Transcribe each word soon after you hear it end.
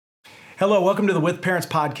Hello, welcome to the With Parents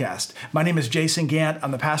podcast. My name is Jason Gant.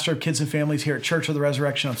 I'm the pastor of kids and families here at Church of the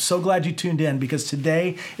Resurrection. I'm so glad you tuned in because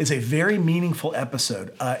today is a very meaningful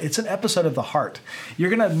episode. It's an episode of the heart.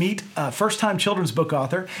 You're going to meet first-time children's book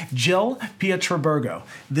author, Jill Pietroburgo.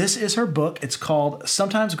 This is her book. It's called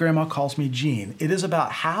Sometimes Grandma Calls Me Jean. It is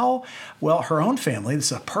about how, well, her own family,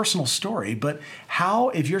 this is a personal story, but how,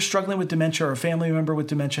 if you're struggling with dementia or a family member with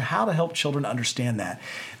dementia, how to help children understand that.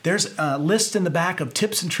 There's a list in the back of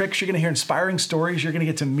tips and tricks. You're going to hear inspiring stories. You're going to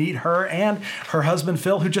get to meet her and her husband,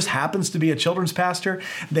 Phil, who just happens to be a children's pastor.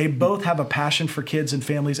 They both have a passion for kids and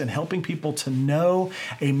families and helping people to know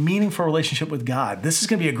a meaningful relationship with God. This is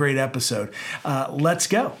going to be a great episode. Let's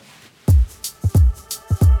go.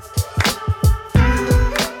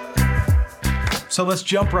 So let's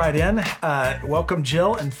jump right in. Welcome,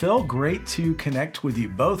 Jill and Phil. Great to connect with you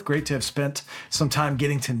both. Great to have spent some time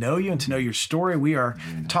getting to know you and to know your story. We are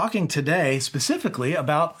talking today specifically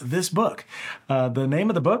about this book. The name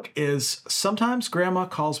of the book is Sometimes Grandma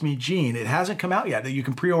Calls Me Jean. It hasn't come out yet. You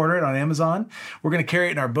can pre-order it on Amazon. We're going to carry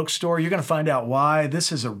it in our bookstore. You're going to find out why.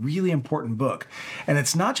 This is a really important book. And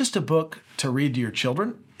it's not just a book to read to your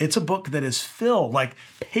children. It's a book that is filled, like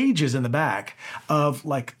pages in the back, of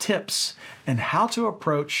like tips and how to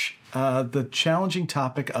approach the challenging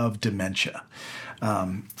topic of dementia.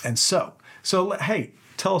 So hey,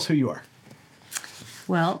 tell us who you are.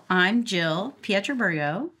 Well, I'm Jill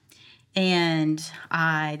Pietroburgo, and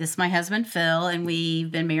this is my husband, Phil, and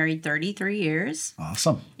we've been married 33 years.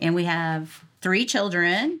 Awesome. And we have 3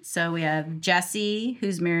 children. So we have Jesse,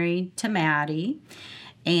 who's married to Maddie.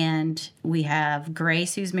 And we have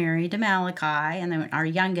Grace, who's married to Malachi, and then our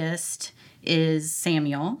youngest is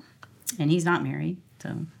Samuel, and he's not married.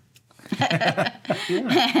 So,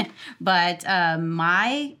 but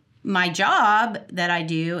my job that I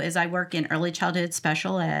do is I work in early childhood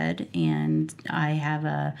special ed, and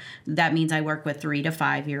that means I work with 3 to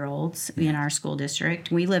 5-year-olds in our school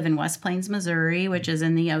district. We live in West Plains, Missouri, which is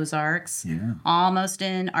in the Ozarks, almost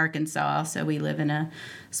in Arkansas. So we live in a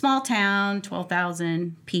small town,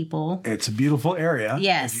 12,000 people. It's a beautiful area.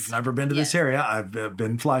 Yes. If you've never been to this area, I've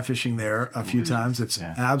been fly fishing there a few times. It's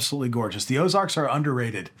absolutely gorgeous. The Ozarks are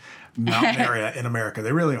underrated mountain area in America.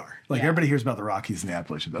 They really are. Everybody hears about the Rockies and the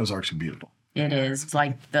Appalachians. The Ozarks are beautiful. It is. It's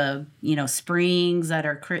like the, springs that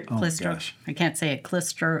are crystal. I can't say it.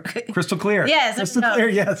 Crystal clear. Yes. Crystal clear,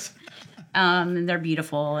 yes. And they're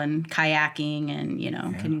beautiful, and kayaking and,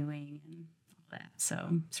 canoeing and all that.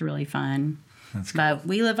 So it's really fun. That's cool. But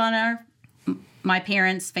we live on my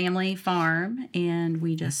parents' family farm, and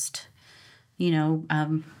we just,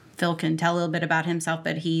 Phil can tell a little bit about himself,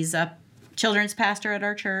 but he's a children's pastor at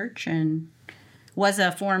our church and was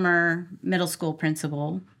a former middle school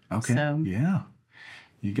principal. Okay. So, yeah.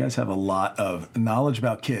 You guys have a lot of knowledge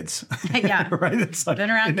about kids. Yeah. Right? It's like been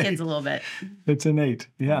around innate. kids a little bit. It's innate.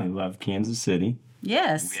 Yeah. We love Kansas City.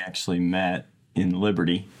 Yes. We actually met in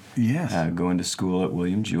Liberty. Yes. Going to school at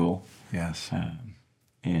William Jewell. Yes.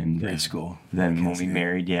 And great school. Then when we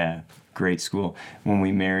married, great school. When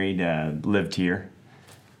we married, lived here.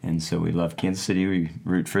 And so we love Kansas City. We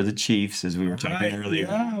root for the Chiefs, as we were talking earlier.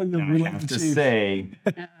 Yeah, I have to say,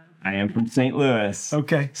 I am from St. Louis.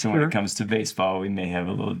 Okay. So when it comes to baseball, we may have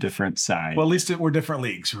a little different side. Well, at least we're different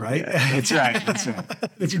leagues, right? That's right. That's right.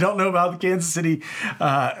 If you don't know about the Kansas City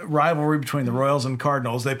rivalry between the Royals and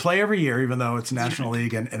Cardinals, they play every year, even though it's National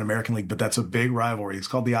League and American League, but that's a big rivalry. It's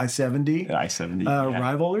called the I-70. I-70.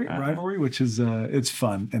 Rivalry, which is, it's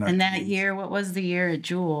fun. And that year, what was the year at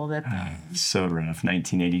Jewell? So rough,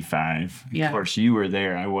 1985. Yeah. Of course, you were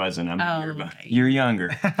there. I wasn't. You're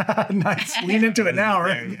younger. Nice. Lean into it now,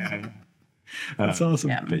 right? Yeah. That's awesome.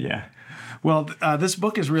 Yeah. But yeah. Well, this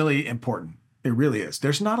book is really important. It really is.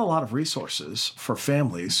 There's not a lot of resources for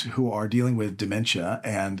families who are dealing with dementia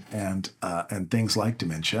and things like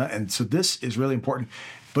dementia. And so this is really important,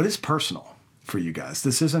 but it's personal for you guys.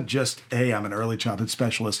 This isn't just, hey, I'm an early childhood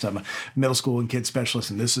specialist, I'm a middle school and kids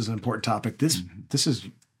specialist, and this is an important topic. This is,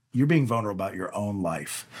 you're being vulnerable about your own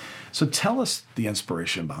life. So tell us the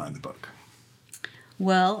inspiration behind the book.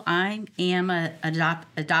 Well, I am an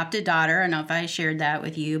adopted daughter. I don't know if I shared that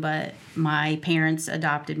with you, but my parents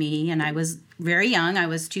adopted me, and I was very young. I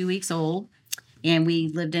was 2 weeks old, and we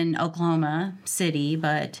lived in Oklahoma City.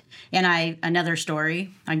 Another story,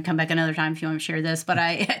 I can come back another time if you want to share this, but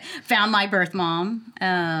I found my birth mom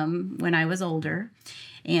when I was older,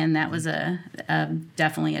 and that was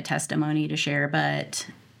definitely a testimony to share. But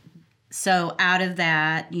so out of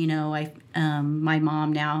that, my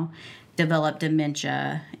mom now developed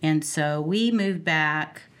dementia. And so we moved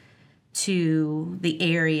back to the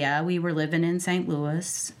area. We were living in St.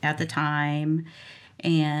 Louis at the time.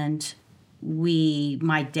 And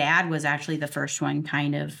my dad was actually the first one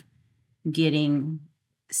kind of getting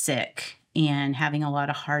sick and having a lot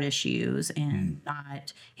of heart issues, and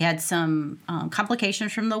he had some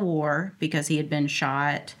complications from the war because he had been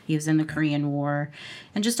shot. He was in the Korean War,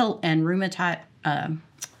 and rheumatic,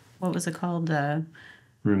 what was it called? The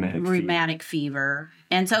rheumatic fever.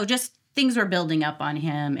 And so just things were building up on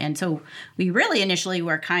him. And so we really initially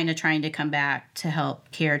were kind of trying to come back to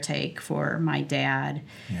help caretake for my dad.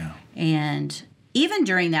 Yeah. And even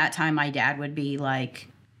during that time, my dad would be like,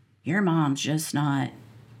 your mom's just not,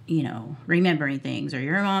 remembering things, or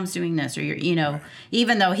your mom's doing this, or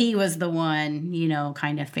even though he was the one,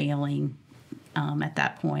 kind of failing at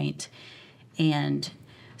that point. And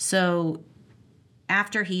so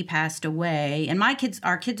after he passed away, and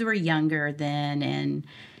our kids were younger then, and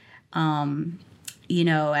I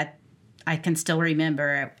can still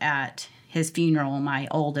remember at his funeral, my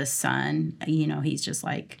oldest son, he's just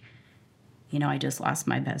like, I just lost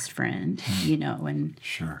my best friend, and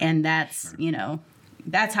sure. And that's,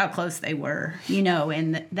 that's how close they were,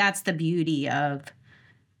 and that's the beauty of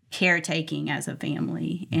caretaking as a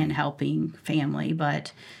family and helping family.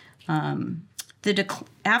 But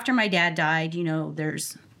after my dad died,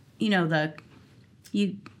 there's,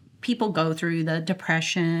 people go through the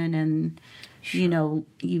depression, and sure.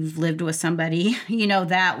 You've lived with somebody,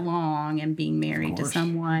 that long, and being married to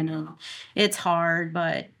someone, and it's hard.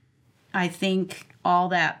 But I think all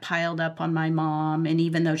that piled up on my mom, and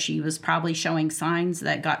even though she was probably showing signs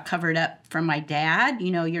that got covered up from my dad,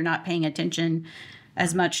 you're not paying attention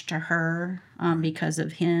as much to her because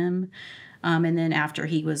of him. And then after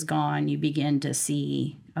he was gone, you begin to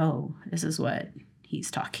see, oh, this is what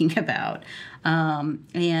he's talking about.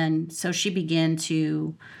 And so she began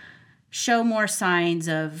to show more signs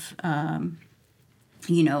of,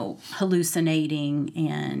 hallucinating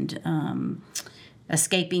and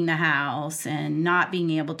escaping the house, and not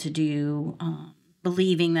being able to do,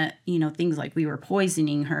 believing that, things like we were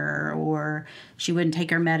poisoning her, or she wouldn't take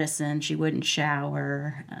her medicine, she wouldn't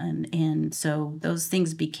shower. And so those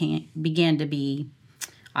things began to be,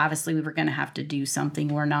 obviously we were going to have to do something.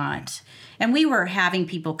 We're not. And we were having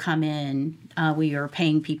people come in. We were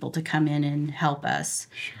paying people to come in and help us.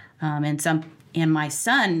 Sure. And my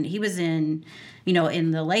son, he was in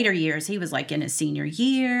the later years, he was like in his senior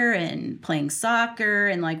year and playing soccer,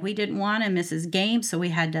 and like we didn't want to miss his game. So we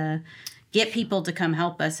had to get people to come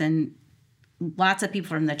help us. And lots of people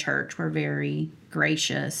from the church were very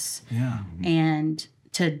gracious. Yeah. And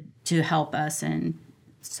to help us, and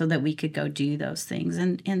so that we could go do those things.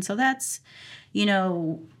 And so that's,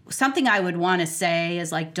 something I would want to say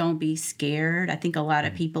is like, don't be scared. I think a lot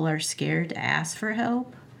of people are scared to ask for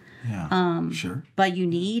help. Yeah, sure. But you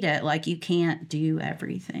need it. Like, you can't do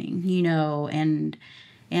everything,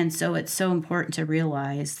 and so it's so important to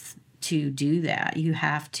realize to do that. You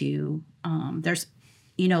have to, there's,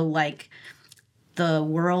 like, the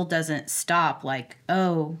world doesn't stop like,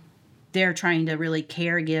 oh, they're trying to really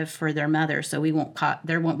caregive for their mother, so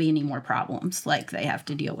there won't be any more problems like they have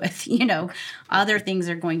to deal with. Other things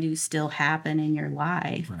are going to still happen in your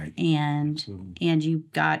life, right? And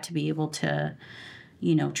you've got to be able to,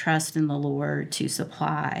 trust in the Lord to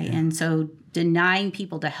supply. Yeah. And so denying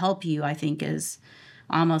people to help you, I think, is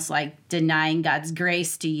almost like denying God's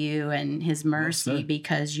grace to you and His mercy,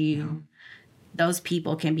 because those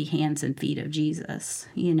people can be hands and feet of Jesus,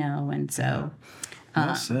 and so.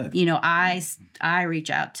 Well said. I reach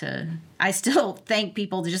out I still thank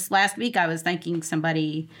people. Just last week, I was thanking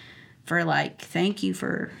somebody for thank you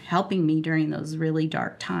for helping me during those really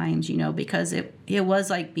dark times, because it was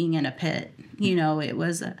like being in a pit, it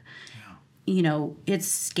was it's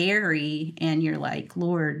scary, and you're like,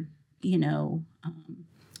 Lord,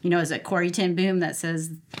 is it Corrie ten Boom that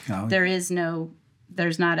says there's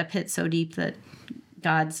not a pit so deep that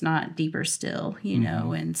God's not deeper still,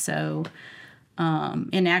 and so.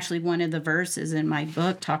 And actually, one of the verses in my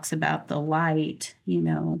book talks about the light,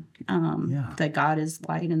 that God is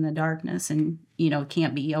light in the darkness, and,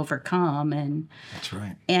 can't be overcome. And that's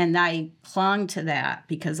right. And I clung to that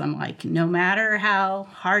because I'm like, no matter how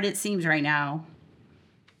hard it seems right now,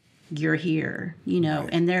 you're here, right.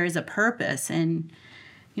 And there is a purpose. And,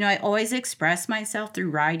 I always expressed myself through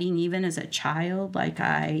writing, even as a child. Like,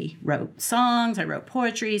 I wrote songs, I wrote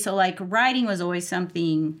poetry. So, writing was always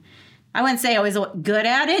something. I wouldn't say I was good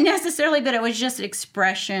at it necessarily, but it was just an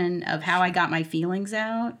expression of how I got my feelings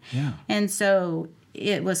out. Yeah. And so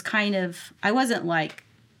it was kind of, I wasn't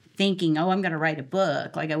thinking, oh, I'm going to write a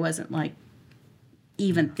book. I wasn't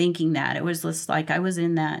even thinking that. It was just I was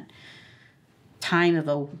in that time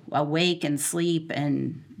of awake and sleep,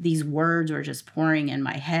 and these words were just pouring in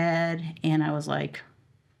my head. And I was like,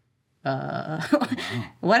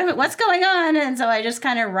 what's going on? And so I just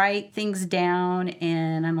kind of write things down,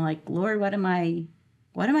 and I'm like, Lord, what am I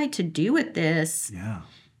to do with this? Yeah.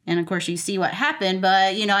 And of course you see what happened,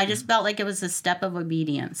 but I just felt like it was a step of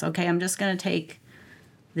obedience. Okay, I'm just going to take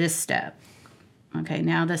this step. Okay,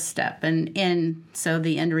 now this step. And so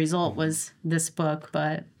the end result was this book,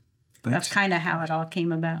 but that's kind of how it all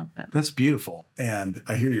came about. But. That's beautiful. And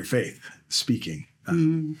I hear your faith speaking.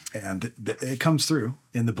 And it comes through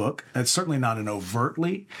in the book. It's certainly not an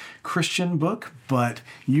overtly Christian book, but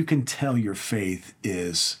you can tell your faith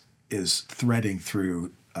is threading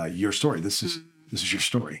through your story. This is your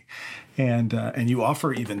story, and you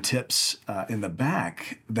offer even tips in the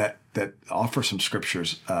back that offer some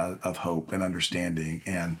scriptures of hope and understanding,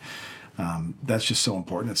 and that's just so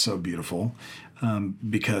important. It's so beautiful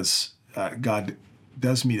because God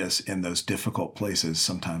does meet us in those difficult places.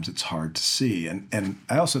 Sometimes it's hard to see, and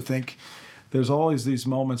I also think there's always these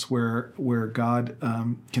moments where God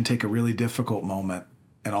can take a really difficult moment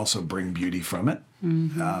and also bring beauty from it.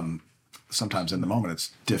 Sometimes in the moment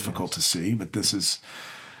it's difficult to see, but this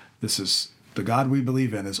is the God we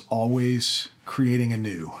believe in is always creating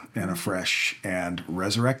anew and afresh and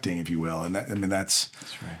resurrecting, if you will. And that's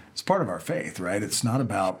right. It's part of our faith, right? It's not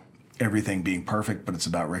about everything being perfect, but it's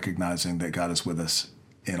about recognizing that God is with us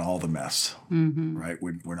in all the mess, right?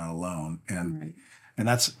 We're not alone. And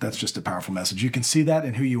that's just a powerful message. You can see that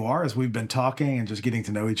in who you are as we've been talking and just getting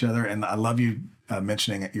to know each other. And I love you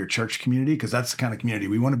mentioning your church community, because that's the kind of community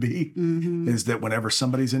we want to be, is that whenever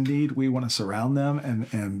somebody's in need, we want to surround them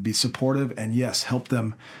and be supportive and, yes, help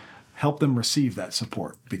them receive that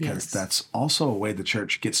support, because that's also a way the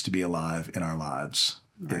church gets to be alive in our lives,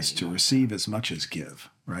 is to receive as much as give,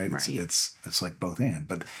 right? It's like both and.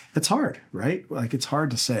 But it's hard, right? Like it's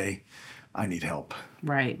hard to say, I need help.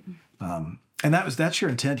 Right. And that's your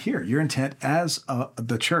intent here. Your intent as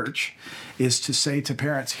the church is to say to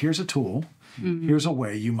parents, here's a tool, here's a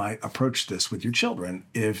way you might approach this with your children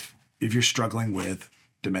if you're struggling with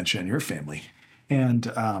dementia in your family.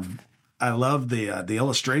 And I love the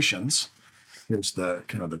illustrations. Here's the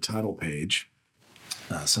kind of the title page.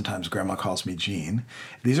 Sometimes Grandma calls me Jean.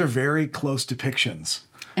 These are very close depictions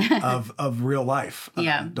of real life,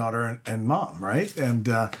 daughter and mom, right? And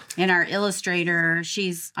our illustrator,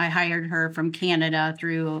 I hired her from Canada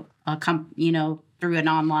through through an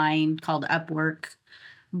online called Upwork.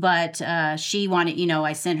 But she wanted,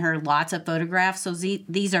 I sent her lots of photographs. So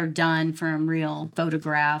these are done from real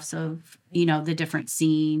photographs of, the different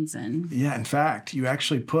scenes. And yeah, in fact, you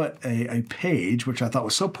actually put a page, which I thought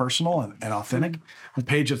was so personal and authentic, a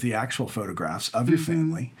page of the actual photographs of your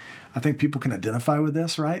family. I think people can identify with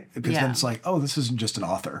this, right? Because then it's like, oh, this isn't just an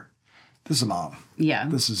author. This is a mom. Yeah.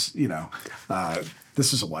 This is,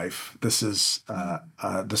 this is a wife. This is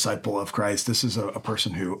a disciple of Christ. This is a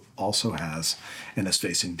person who also has and is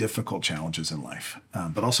facing difficult challenges in life,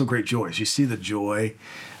 but also great joys. You see the joy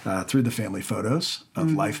through the family photos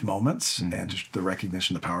of life moments and just the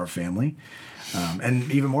recognition of the power of family. And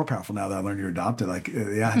even more powerful now that I learned you're adopted.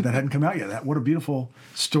 That hadn't come out yet. What a beautiful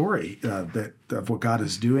story of what God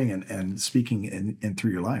is doing and speaking in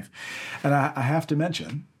through your life. And I have to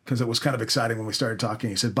mention, because it was kind of exciting when we started talking.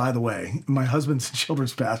 He said, by the way, my husband's a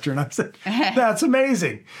children's pastor. And I said, that's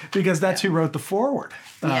amazing, because that's who wrote the foreword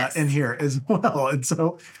in here as well. And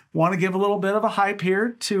so want to give a little bit of a hype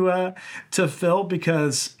here to Phil,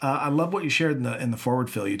 because I love what you shared in the foreword,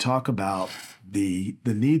 Phil. You talk about the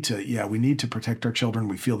need to, we need to protect our children.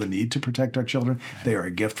 We feel the need to protect our children. They are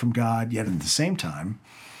a gift from God. Yet at the same time,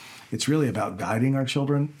 it's really about guiding our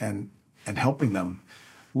children and helping them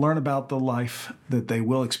learn about the life that they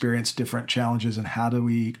will experience, different challenges, and how do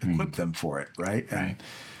we equip them for it, right? And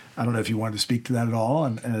I don't know if you wanted to speak to that at all,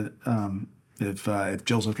 and if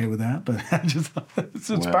Jill's okay with that, but it's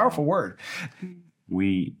a powerful word.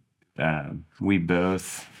 We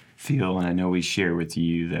both feel, and I know we share with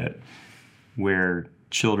you, that where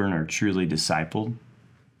children are truly discipled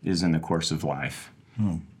is in the course of life.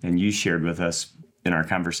 And you shared with us in our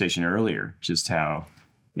conversation earlier just how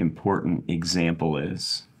important example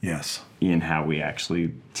is in how we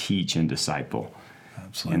actually teach and disciple.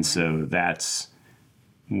 Absolutely. And so that's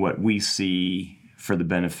what we see for the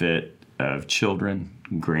benefit of children,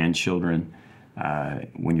 grandchildren,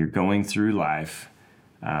 when you're going through life,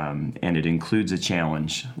 and it includes a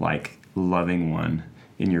challenge like loving one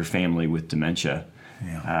in your family with dementia.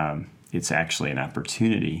 It's actually an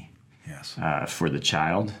opportunity for the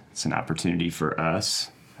child. It's an opportunity for us.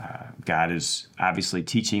 God is obviously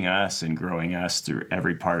teaching us and growing us through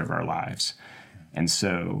every part of our lives. And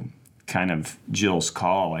so kind of Jill's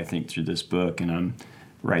call, I think, through this book, and I'm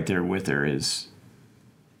right there with her, is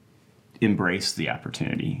embrace the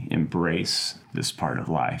opportunity, embrace this part of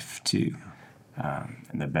life too.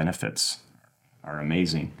 And the benefits are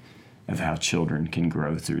amazing of how children can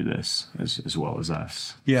grow through this as well as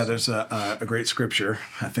us. Yeah, there's a great scripture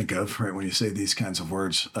I think of, right, when you say these kinds of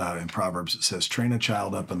words in Proverbs. It says, train a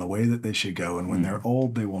child up in the way that they should go, and when they're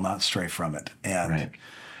old, they will not stray from it.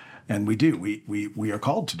 And we do. We are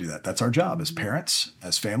called to do that. That's our job as parents,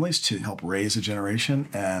 as families, to help raise a generation.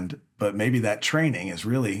 But maybe that training is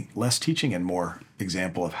really less teaching and more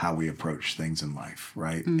example of how we approach things in life,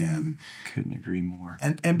 right? And couldn't agree more.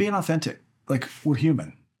 And being authentic. Like, we're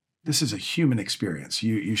human. This is a human experience.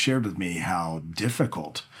 You shared with me how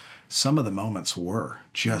difficult some of the moments were,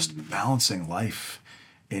 just balancing life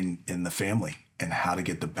in the family and how to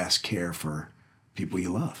get the best care for people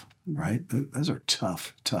you love, right? Those are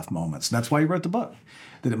tough moments. And that's why you wrote the book,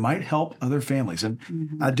 that it might help other families.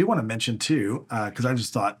 And I do want to mention too, because I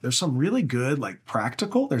just thought there's some really good, like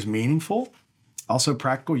practical, there's meaningful, also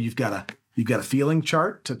practical. You've got a feeling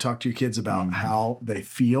chart to talk to your kids about how they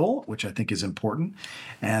feel, which I think is important.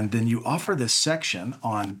 And then you offer this section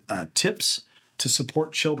on tips to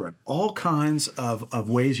support children, all kinds of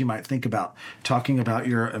ways you might think about talking about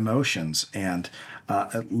your emotions and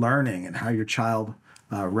learning and how your child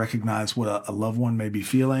recognize what a loved one may be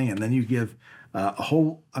feeling. And then you give a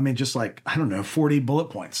whole, 40 bullet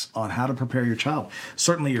points on how to prepare your child.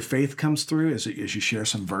 Certainly your faith comes through as you share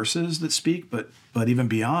some verses that speak, but even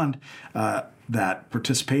beyond that,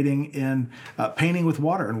 participating in painting with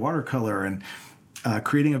water and watercolor and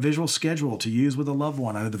creating a visual schedule to use with a loved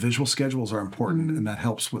one. I know the visual schedules are important, and that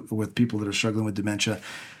helps with people that are struggling with dementia.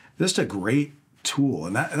 Just a great tool.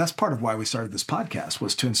 And that's part of why we started this podcast,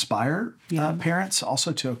 was to inspire parents,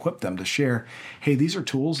 also to equip them to share, hey, these are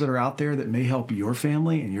tools that are out there that may help your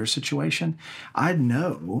family and your situation. I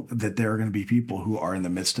know that there are going to be people who are in the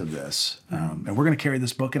midst of this. And we're going to carry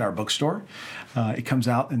this book in our bookstore. It comes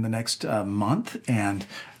out in the next month, and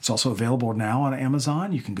it's also available now on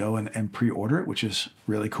Amazon. You can go and pre-order it, which is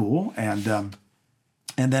really cool. And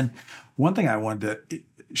then one thing I wanted to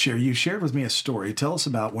share, you shared with me a story. Tell us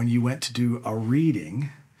about when you went to do a reading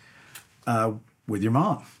with your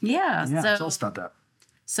mom. Yeah. Tell us about that.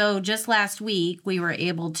 So just last week, we were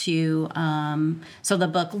able to, so the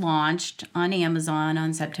book launched on Amazon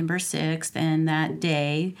on September 6th, and that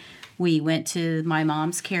day we went to my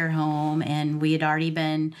mom's care home, and we had already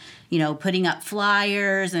been, putting up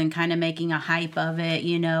flyers and kind of making a hype of it,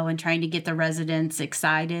 and trying to get the residents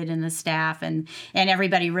excited and the staff, and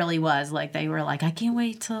everybody really was. Like, they were like, I can't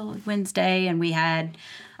wait till Wednesday. And we had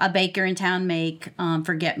a baker in town make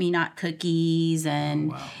forget-me-not cookies,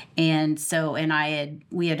 and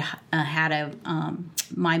we had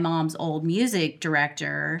my mom's old music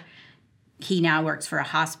director. He now works for a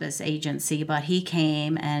hospice agency, but he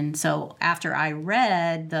came. And so after I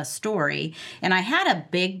read the story, and I had a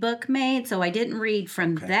big book made, so I didn't read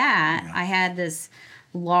from that. Yeah. I had this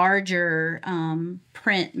larger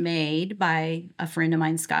print made by a friend of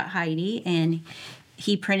mine, Scott Heidi, and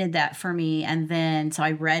he printed that for me. And then, so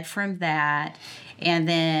I read from that. And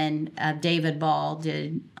then David Ball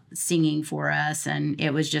did singing for us, and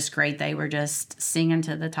it was just great. They were just singing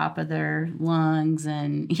to the top of their lungs,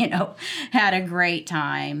 and had a great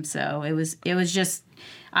time. So it was just,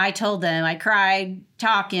 I told them, I cried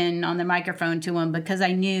talking on the microphone to them, because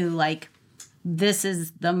I knew, like, this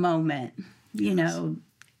is the moment. Yes.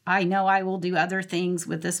 I know I will do other things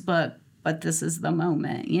with this book, but this is the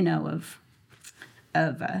moment,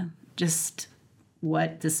 of just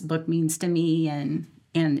what this book means to me, and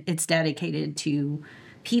it's dedicated to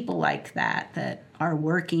people like that are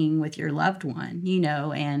working with your loved one,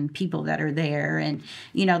 and people that are there. And,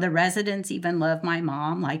 the residents even love my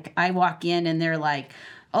mom. Like, I walk in and they're like,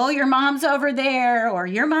 oh, your mom's over there, or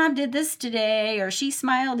your mom did this today, or she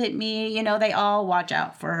smiled at me. They all watch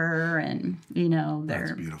out for her, and,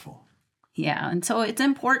 That's beautiful. Yeah. And so it's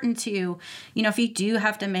important to, if you do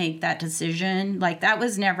have to make that decision, like, that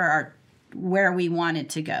was never where we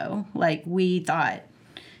wanted to go. Like, we thought,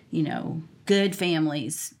 good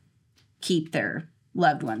families keep their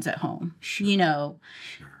loved ones at home, Sure.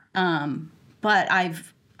 But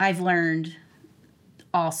I've learned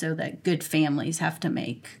also that good families have to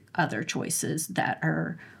make other choices that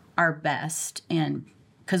are best. And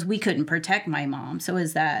because we couldn't protect my mom. So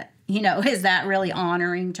is that really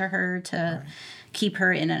honoring to her to keep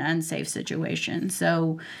her in an unsafe situation?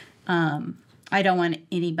 So, I don't want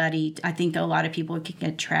anybody, I think a lot of people can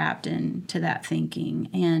get trapped into that thinking.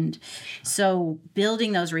 And so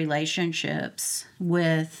building those relationships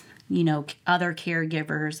with, other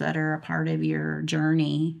caregivers that are a part of your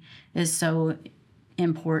journey is so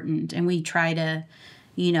important. And we try to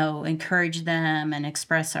encourage them and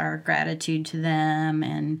express our gratitude to them.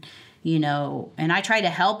 And, and I try to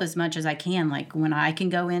help as much as I can. Like when I can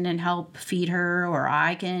go in and help feed her, or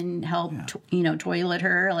I can help, toilet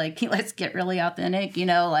her, like, let's get really authentic,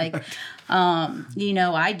 I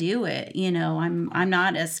do it, I'm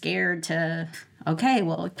not as scared to, okay,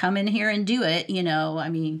 well, come in here and do it,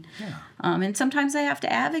 and sometimes I have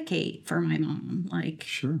to advocate for my mom. Like,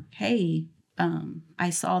 sure. Hey, I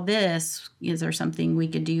saw this. Is there something we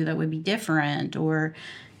could do that would be different? Or,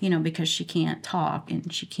 because she can't talk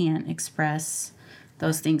and she can't express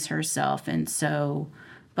those things herself. And so,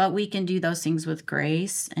 but we can do those things with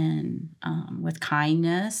grace and with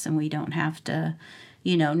kindness. And we don't have to,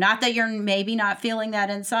 not that you're maybe not feeling that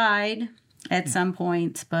inside at some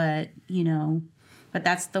points, but, but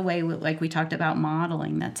that's the way, like we talked about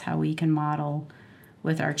modeling. That's how we can model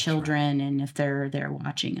with our children. Right. And if they're there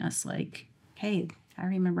watching us, like, hey, I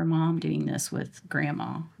remember Mom doing this with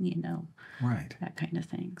Grandma, right, that kind of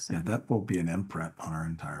thing. So. Yeah, that will be an imprint on our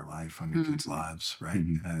entire life, on your kids' lives, right?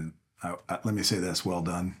 Mm-hmm. And let me say this: well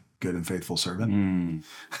done, good and faithful servant.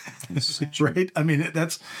 Right? I mean,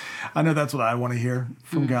 I know that's what I want to hear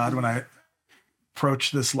from God when I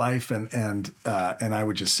approach this life, and I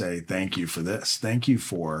would just say thank you for this. Thank you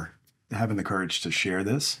for having the courage to share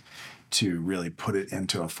this, to really put it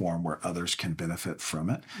into a form where others can benefit from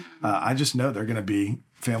it. I just know there are going to be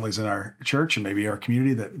families in our church and maybe our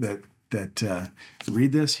community that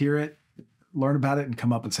read this, hear it, learn about it, and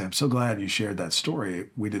come up and say, I'm so glad you shared that story.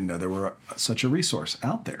 We didn't know there were such a resource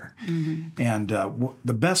out there. Mm-hmm. And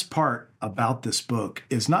the best part about this book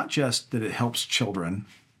is not just that it helps children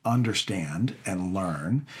understand and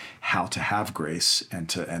learn how to have grace and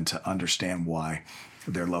to understand why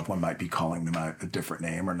their loved one might be calling them a different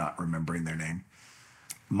name or not remembering their name.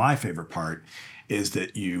 My favorite part is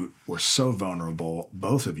that you were so vulnerable,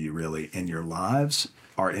 both of you really, in your lives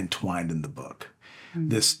are entwined in the book. Mm-hmm.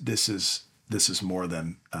 This is more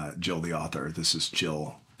than Jill the author. This is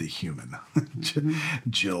Jill the human,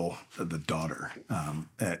 Jill the daughter.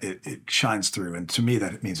 It shines through, and to me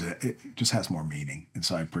that means it just has more meaning, and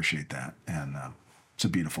so I appreciate that. And it's a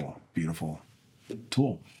beautiful, beautiful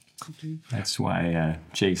tool. That's why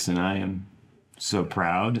Jason and I am so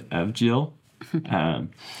proud of Jill. I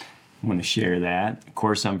want to share that. Of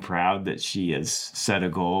course, I'm proud that she has set a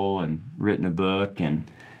goal and written a book and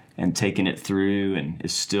taken it through and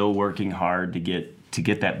is still working hard to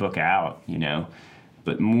get that book out,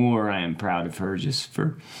 But more, I am proud of her just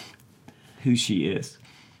for who she is.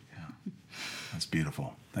 Yeah. That's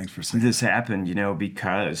beautiful. Thanks for saying this happened,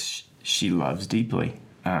 because she loves deeply.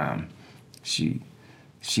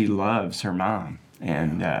 She loves her mom,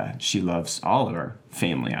 and she loves all of our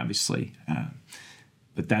family, obviously.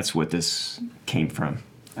 But that's what this came from.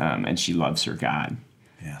 And she loves her God.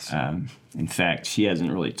 Yes. In fact, she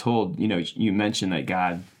hasn't really told, you mentioned that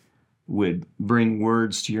God would bring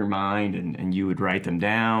words to your mind and you would write them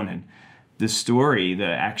down. And the story, the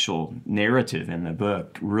actual narrative in the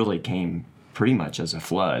book really came pretty much as a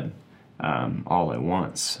flood all at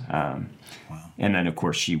once. Wow. And then, of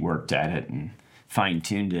course, she worked at it and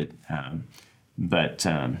fine-tuned it. But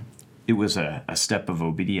it was a step of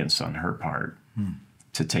obedience on her part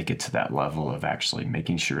to take it to that level of actually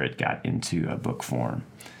making sure it got into a book form.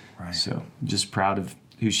 Right. So just proud of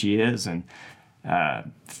who she is, and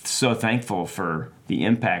so thankful for the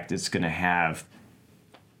impact it's going to have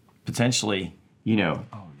potentially,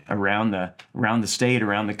 around the state,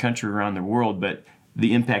 around the country, around the world, but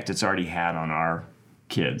the impact it's already had on our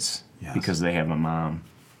kids. Yes. Because they have a mom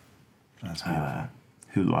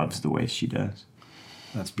who loves the way she does.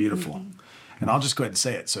 That's beautiful. Mm-hmm. And I'll just go ahead and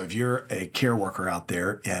say it. So if you're a care worker out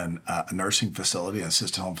there in a nursing facility, an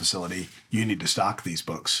assisted home facility, you need to stock these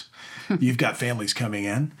books. You've got families coming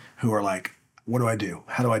in who are like, what do I do?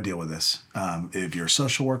 How do I deal with this? If you're a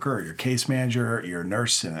social worker or you're a case manager, or you're a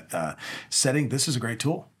nurse in a setting, this is a great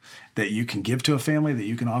tool that you can give to a family, that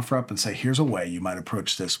you can offer up and say, here's a way you might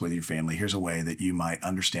approach this with your family. Here's a way that you might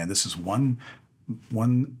understand. This is one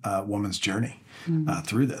woman's journey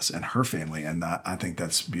through this and her family. And I think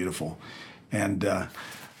that's beautiful. And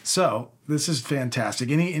so this is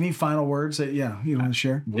fantastic. Any final words that you want to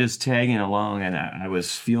share? Just tagging along, and I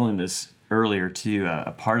was feeling this earlier too,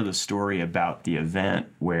 a part of the story about the event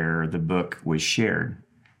where the book was shared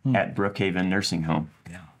at Brookhaven Nursing Home.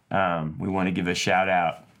 Yeah. We want to give a shout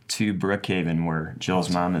out to Brookhaven, where Jill's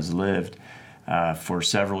mom has lived for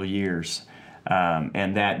several years.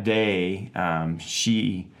 And that day,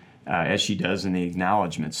 she, as she does in the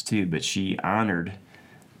acknowledgments too, but she honored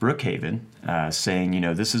Brookhaven, saying,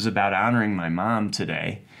 this is about honoring my mom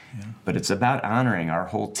today, but it's about honoring our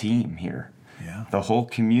whole team here. Yeah. the whole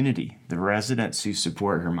community, the residents who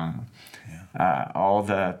support her mom, all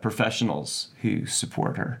the professionals who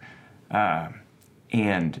support her.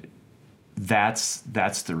 And that's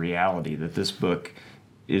the reality, that this book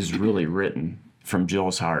is really written from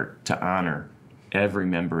Jill's heart to honor every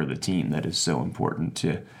member of the team that is so important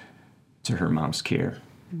to her mom's care.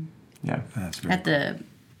 Yeah. That's very At the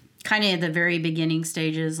kind of the very beginning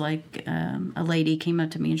stages, like a lady came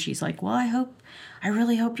up to me and she's like, well, I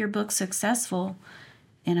really hope your book's successful.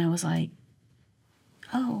 And I was like,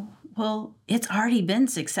 oh, well, it's already been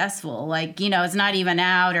successful. Like, it's not even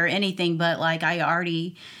out or anything, but like I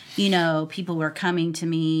already, people were coming to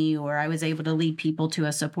me, or I was able to lead people to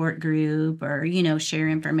a support group, or, share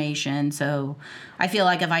information. So I feel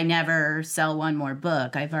like if I never sell one more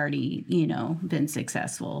book, I've already, been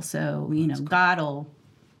successful. So, God will,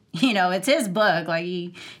 it's his book.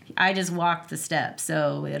 Like I just walked the steps.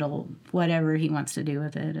 So it'll, whatever he wants to do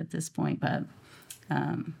with it at this point. But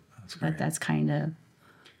that's kind of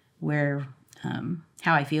where,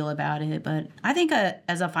 how I feel about it. But I think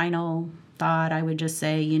as a final thought, I would just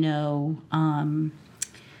say,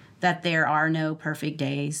 that there are no perfect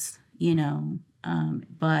days,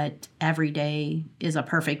 but every day is a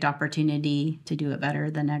perfect opportunity to do it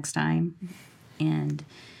better the next time. And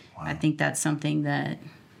I think that's something that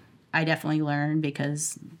I definitely learned,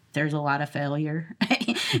 because there's a lot of failure,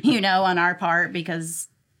 on our part, because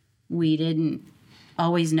we didn't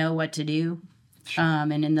always know what to do.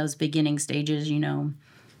 And in those beginning stages,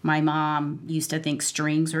 my mom used to think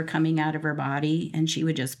strings were coming out of her body, and she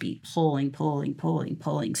would just be pulling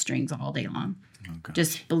strings all day long. Okay.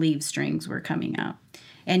 Just believe strings were coming out.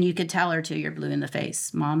 And you could tell her till you're blue in the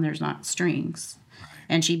face, Mom, there's not strings. Right.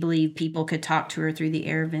 And she believed people could talk to her through the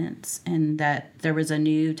air vents, and that there was a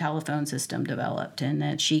new telephone system developed, and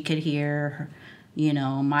that she could hear,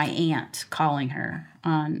 my aunt calling her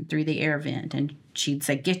through the air vent. And she'd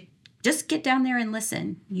say, just get down there and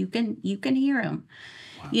listen. You can hear them.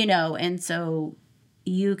 Wow. And so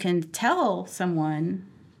you can tell someone,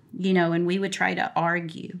 and we would try to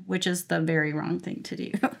argue, which is the very wrong thing to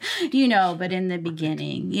do, but in the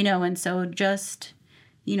beginning, and so just,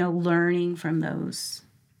 learning from those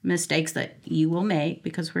mistakes that you will make,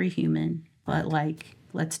 because we're human, but like,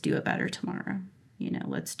 let's do it better tomorrow.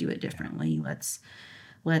 Let's do it differently.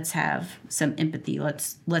 Let's have some empathy.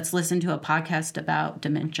 Let's listen to a podcast about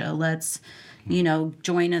dementia. Let's,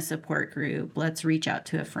 join a support group. Let's reach out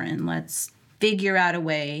to a friend. Let's figure out a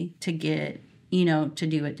way to get, to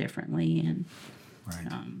do it differently. And right.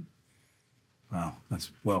 Wow,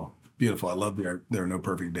 that's beautiful. I love there are no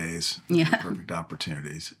perfect days, perfect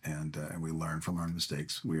opportunities, and we learn from our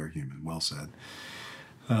mistakes. We are human. Well said.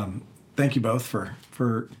 Thank you both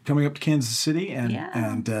for coming up to Kansas City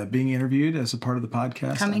and being interviewed as a part of the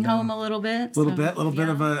podcast. Coming home a little bit. A little bit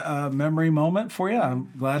of a memory moment for you.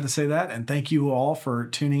 I'm glad to say that. And thank you all for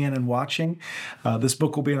tuning in and watching. This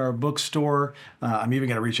book will be in our bookstore. I'm even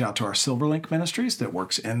going to reach out to our Silverlink Ministries that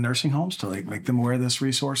works in nursing homes to make them aware of this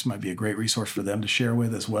resource. It might be a great resource for them to share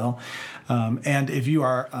with as well. And if you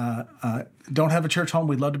are don't have a church home,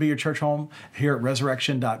 we'd love to be your church home here at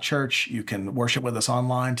resurrection.church. You can worship with us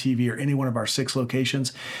online, TV, or any one of our 6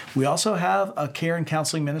 locations. We also have a care and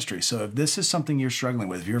counseling ministry. So if this is something you're struggling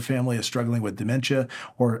with, if your family is struggling with dementia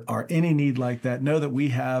or any need like that, know that we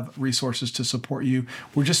have resources to support you.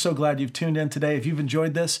 We're just so glad you've tuned in today. If you've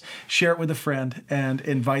enjoyed this, share it with a friend and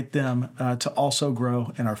invite them to also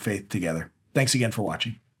grow in our faith together. Thanks again for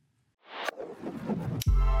watching.